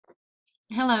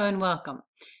Hello and welcome.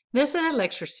 This is a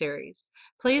lecture series.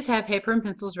 Please have paper and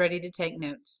pencils ready to take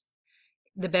notes.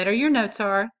 The better your notes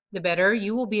are, the better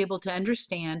you will be able to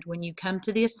understand when you come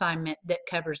to the assignment that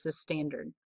covers this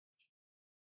standard.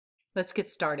 Let's get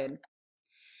started.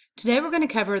 Today we're going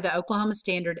to cover the Oklahoma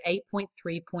Standard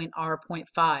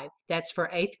 8.3.R.5. That's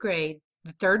for 8th grade,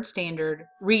 the third standard,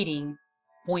 reading,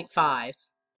 point 5.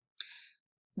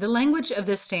 The language of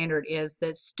this standard is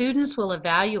that students will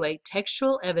evaluate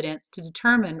textual evidence to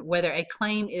determine whether a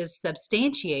claim is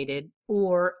substantiated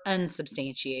or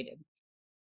unsubstantiated.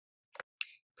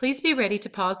 Please be ready to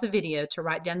pause the video to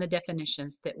write down the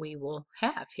definitions that we will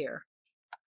have here.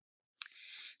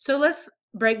 So let's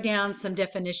break down some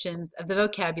definitions of the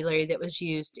vocabulary that was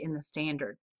used in the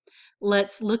standard.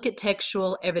 Let's look at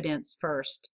textual evidence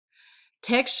first.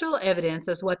 Textual evidence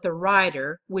is what the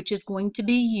writer, which is going to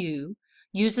be you,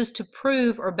 uses to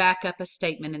prove or back up a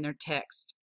statement in their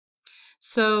text.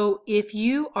 So if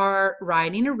you are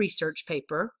writing a research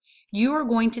paper, you are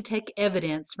going to take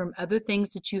evidence from other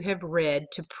things that you have read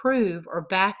to prove or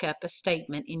back up a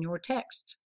statement in your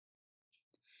text.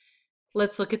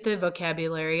 Let's look at the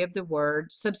vocabulary of the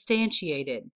word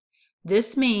substantiated.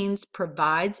 This means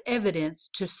provides evidence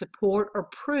to support or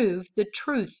prove the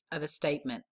truth of a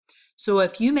statement. So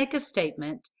if you make a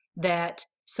statement that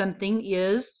something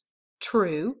is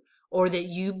true or that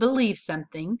you believe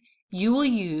something, you will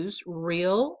use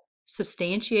real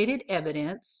substantiated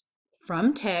evidence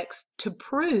from text to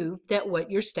prove that what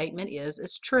your statement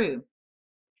is true.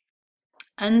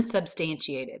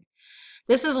 Unsubstantiated.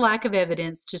 This is lack of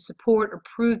evidence to support or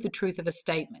prove the truth of a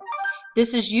statement.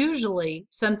 This is usually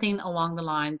something along the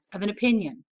lines of an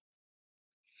opinion.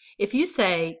 If you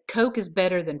say Coke is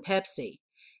better than Pepsi,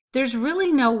 there's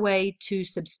really no way to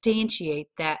substantiate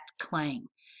that claim.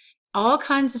 All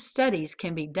kinds of studies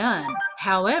can be done.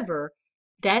 However,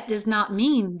 that does not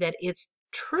mean that it's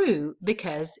true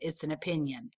because it's an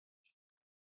opinion.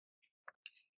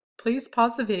 Please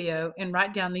pause the video and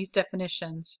write down these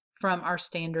definitions from our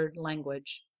standard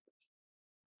language.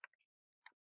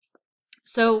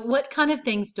 So what kind of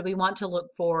things do we want to look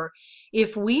for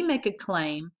if we make a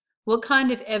claim? What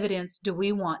kind of evidence do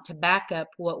we want to back up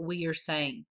what we are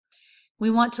saying? We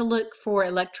want to look for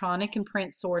electronic and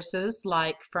print sources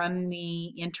like from the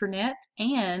internet,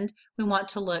 and we want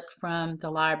to look from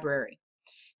the library.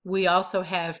 We also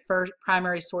have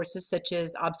primary sources such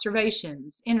as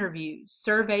observations, interviews,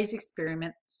 surveys,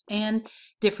 experiments, and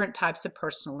different types of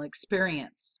personal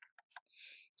experience.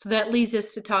 So that leads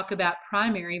us to talk about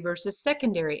primary versus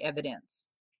secondary evidence.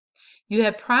 You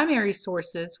have primary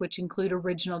sources, which include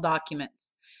original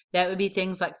documents. That would be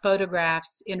things like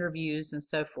photographs, interviews, and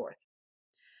so forth.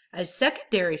 A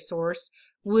secondary source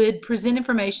would present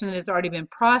information that has already been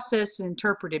processed and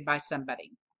interpreted by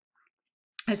somebody.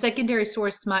 A secondary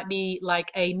source might be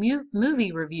like a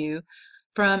movie review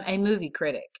from a movie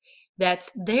critic. That's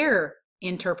their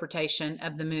interpretation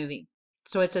of the movie.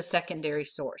 So it's a secondary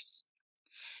source.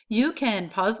 You can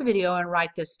pause the video and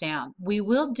write this down. We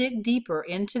will dig deeper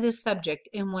into this subject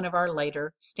in one of our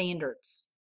later standards.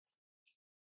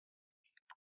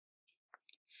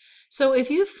 So if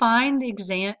you find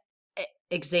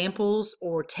examples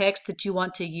or text that you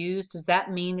want to use, does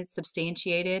that mean it's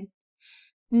substantiated?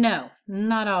 No,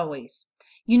 not always.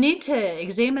 You need to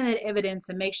examine that evidence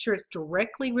and make sure it's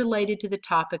directly related to the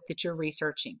topic that you're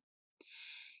researching.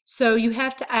 So you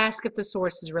have to ask if the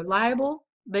source is reliable,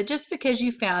 but just because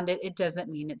you found it, it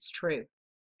doesn't mean it's true.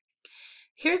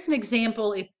 Here's an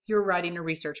example if you're writing a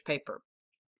research paper.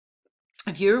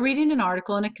 If you're reading an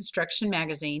article in a construction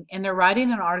magazine and they're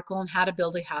writing an article on how to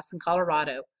build a house in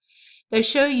Colorado, they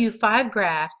show you 5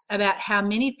 graphs about how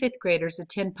many 5th graders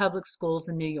attend public schools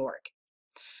in New York.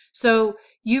 So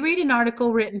you read an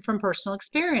article written from personal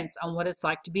experience on what it's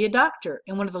like to be a doctor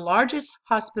in one of the largest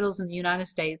hospitals in the United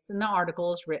States, and the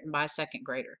article is written by a 2nd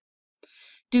grader.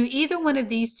 Do either one of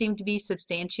these seem to be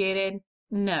substantiated?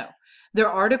 No. They're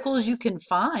articles you can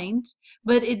find,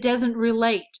 but it doesn't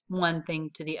relate one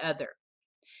thing to the other.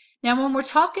 Now, when we're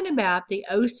talking about the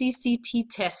OCCT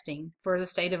testing for the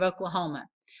state of Oklahoma,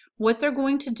 what they're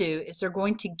going to do is they're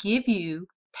going to give you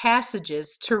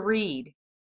passages to read.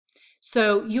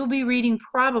 So you'll be reading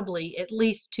probably at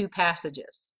least 2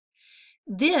 passages.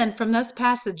 Then from those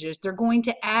passages, they're going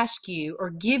to ask you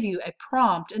or give you a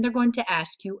prompt, and they're going to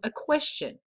ask you a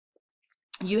question.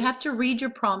 You have to read your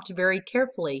prompt very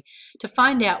carefully to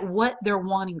find out what they're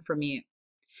wanting from you.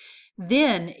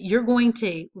 Then you're going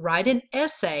to write an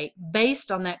essay based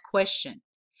on that question.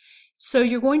 So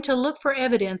you're going to look for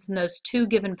evidence in those 2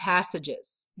 given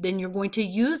passages. Then you're going to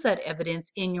use that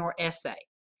evidence in your essay.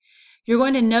 You're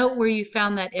going to note where you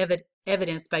found that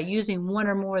evidence by using one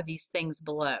or more of these things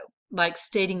below, like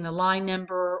stating the line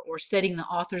number or stating the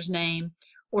author's name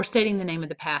or stating the name of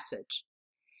the passage.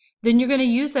 Then you're going to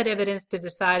use that evidence to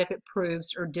decide if it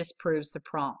proves or disproves the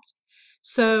prompt.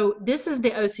 So this is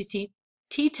the OCT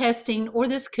testing, or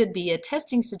this could be a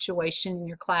testing situation in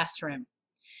your classroom.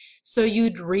 So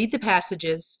you'd read the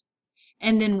passages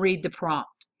and then read the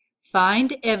prompt.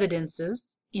 Find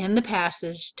evidences in the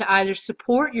passage to either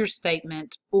support your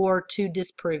statement or to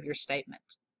disprove your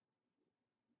statement.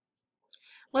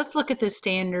 Let's look at the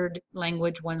standard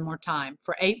language one more time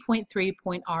for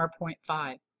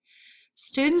 8.3.R.5.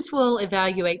 Students will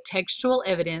evaluate textual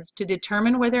evidence to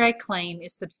determine whether a claim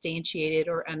is substantiated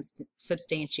or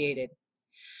unsubstantiated.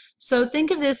 So think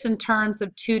of this in terms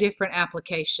of two different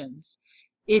applications.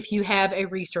 If you have a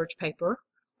research paper,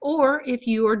 or if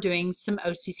you are doing some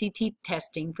OCT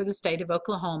testing for the state of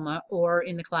Oklahoma or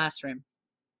in the classroom.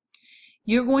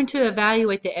 You're going to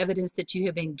evaluate the evidence that you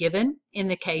have been given in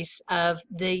the case of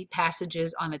the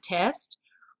passages on a test,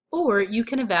 or you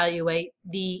can evaluate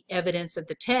the evidence of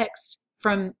the text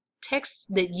from texts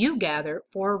that you gather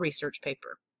for a research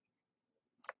paper.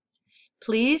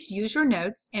 Please use your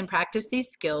notes and practice these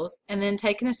skills and then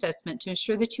take an assessment to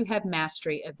ensure that you have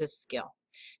mastery of this skill.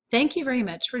 Thank you very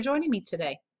much for joining me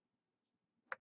today.